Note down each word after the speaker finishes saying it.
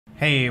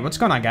Hey, what's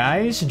going on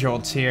guys?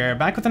 Jolts here,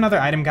 back with another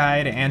item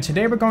guide, and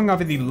today we're going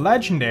over the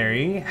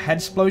legendary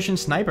Headsplosion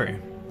Sniper.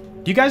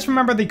 Do you guys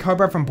remember the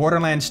Cobra from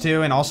Borderlands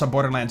 2 and also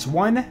Borderlands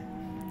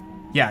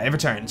 1? Yeah, it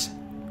returns.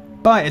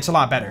 But it's a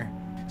lot better.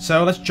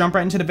 So let's jump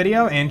right into the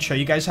video and show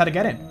you guys how to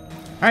get it.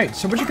 Alright,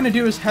 so what you're going to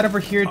do is head over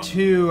here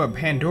to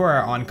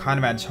Pandora on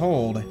Conrad's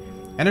Hold,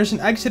 and there's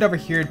an exit over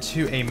here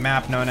to a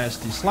map known as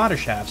the Slaughter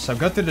Shaft. So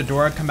go through the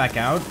door, come back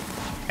out,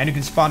 and you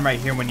can spawn right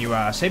here when you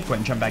save quit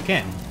and jump back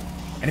in.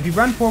 And if you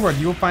run forward,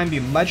 you will find the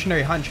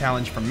legendary hunt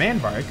challenge from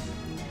Manbark.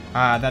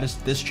 That is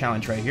this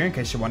challenge right here, in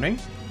case you're wondering.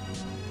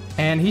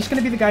 And he's going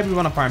to be the guy we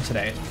want to farm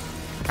today.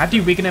 After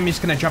you weaken him, he's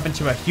going to jump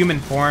into a human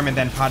form and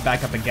then pod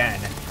back up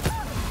again.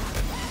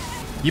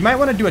 You might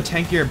want to do a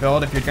tankier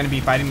build if you're going to be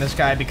fighting this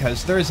guy,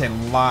 because there is a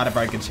lot of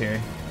Arcans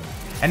here.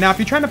 And now if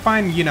you're trying to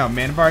find,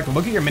 Manbark,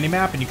 look at your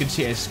minimap and you can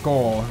see a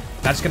skull.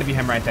 That's going to be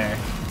him right there.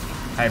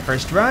 Alright,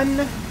 first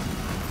run.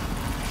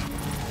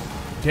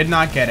 Did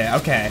not get it.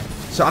 Okay.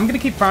 So I'm going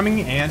to keep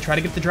farming and try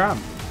to get the drop.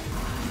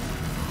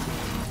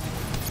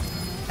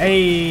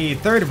 Hey,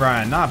 third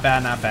run. Not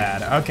bad, not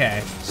bad.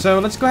 Okay. So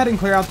let's go ahead and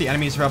clear out the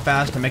enemies real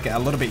fast to make it a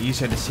little bit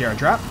easier to see our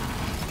drop.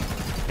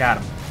 Got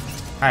him.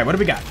 Alright, what do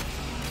we got?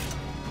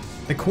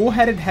 The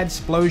cool-headed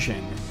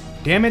Headsplosion.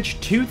 Damage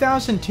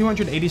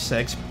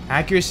 2,286.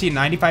 Accuracy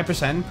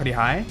 95%, pretty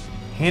high.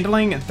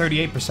 Handling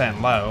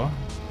 38%, low.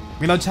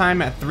 Reload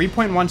time at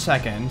 3.1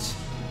 seconds.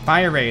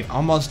 Fire rate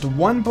almost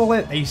 1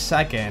 bullet a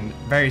second,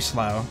 very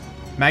slow.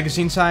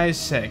 Magazine size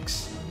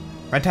 6.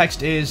 Red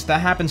text is that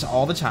happens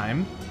all the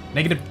time.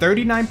 Negative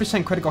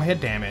 39% critical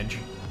hit damage.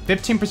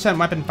 15%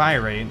 weapon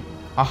fire rate.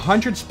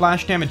 100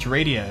 splash damage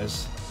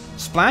radius.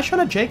 Splash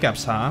on a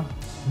Jacobs, huh?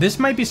 This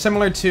might be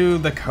similar to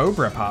the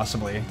Cobra,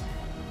 possibly.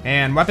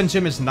 And weapon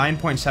zoom is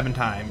 9.7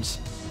 times.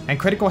 And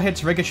critical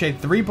hits ricochet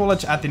 3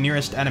 bullets at the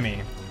nearest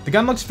enemy. The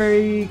gun looks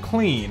very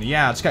clean.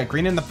 Yeah, it's got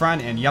green in the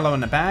front and yellow in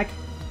the back.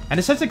 And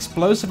it says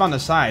explosive on the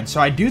side,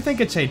 so I do think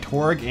it's a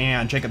Torg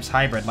and Jacobs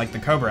hybrid like the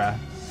Cobra.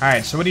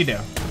 Alright, so what do you do?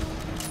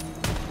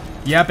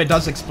 Yep, it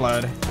does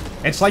explode.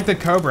 It's like the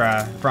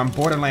Cobra from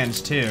Borderlands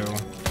 2.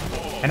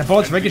 And the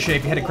bullets ricochet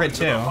if you hit a crit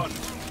too.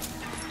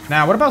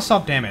 Now, what about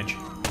self-damage?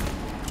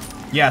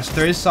 Yes,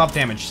 there is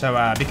self-damage,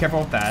 so be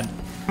careful with that.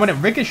 When it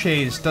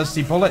ricochets, does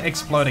the bullet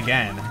explode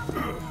again?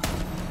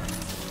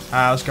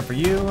 Let's go for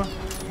you.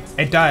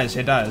 It does,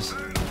 it does.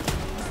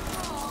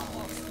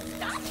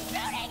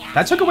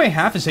 That took away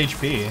half his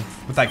HP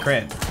with that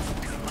crit.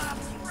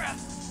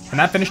 And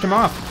that finished him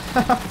off.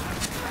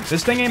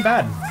 This thing ain't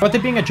bad. But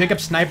it being a Jacob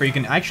sniper, you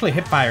can actually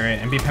hip fire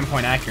it and be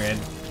pinpoint accurate.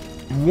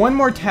 One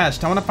more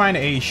test. I want to find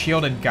a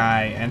shielded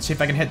guy and see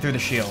if I can hit through the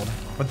shield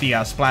with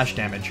the splash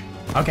damage.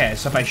 Okay,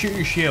 so if I shoot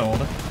your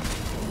shield,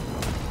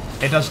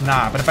 it does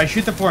not. But if I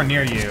shoot the floor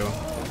near you,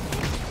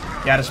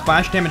 yeah, the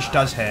splash damage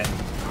does hit.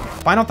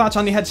 Final thoughts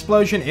on the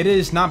Headsplosion. It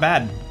is not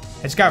bad.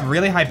 It's got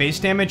really high base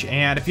damage,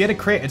 and if you hit a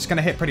crit, it's going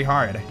to hit pretty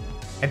hard.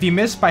 If you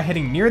miss by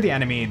hitting near the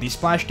enemy, the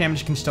splash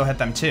damage can still hit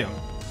them too.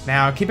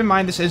 Now, keep in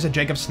mind this is a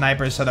Jacob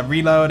sniper, so the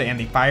reload and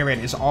the fire rate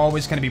is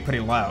always going to be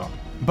pretty low.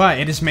 But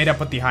it is made up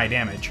with the high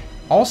damage.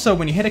 Also,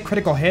 when you hit a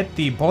critical hit,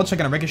 the bullets are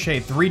going to ricochet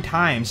 3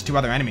 times to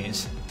other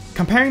enemies.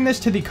 Comparing this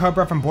to the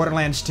Cobra from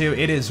Borderlands 2,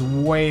 it is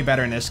way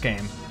better in this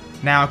game.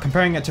 Now,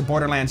 comparing it to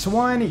Borderlands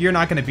 1, you're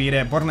not going to beat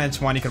it. Borderlands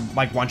 1, you could,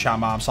 like, one-shot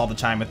mobs all the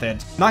time with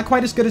it. Not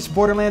quite as good as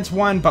Borderlands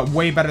 1, but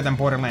way better than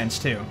Borderlands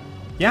 2.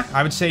 Yeah,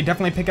 I would say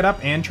definitely pick it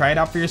up and try it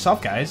out for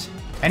yourself, guys.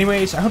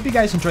 Anyways, I hope you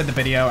guys enjoyed the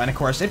video, and of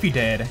course, if you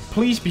did,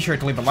 please be sure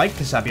to leave a like,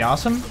 because that'd be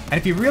awesome. And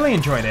if you really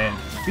enjoyed it,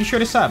 be sure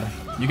to sub.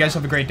 You guys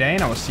have a great day,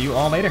 and I will see you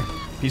all later.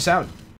 Peace out.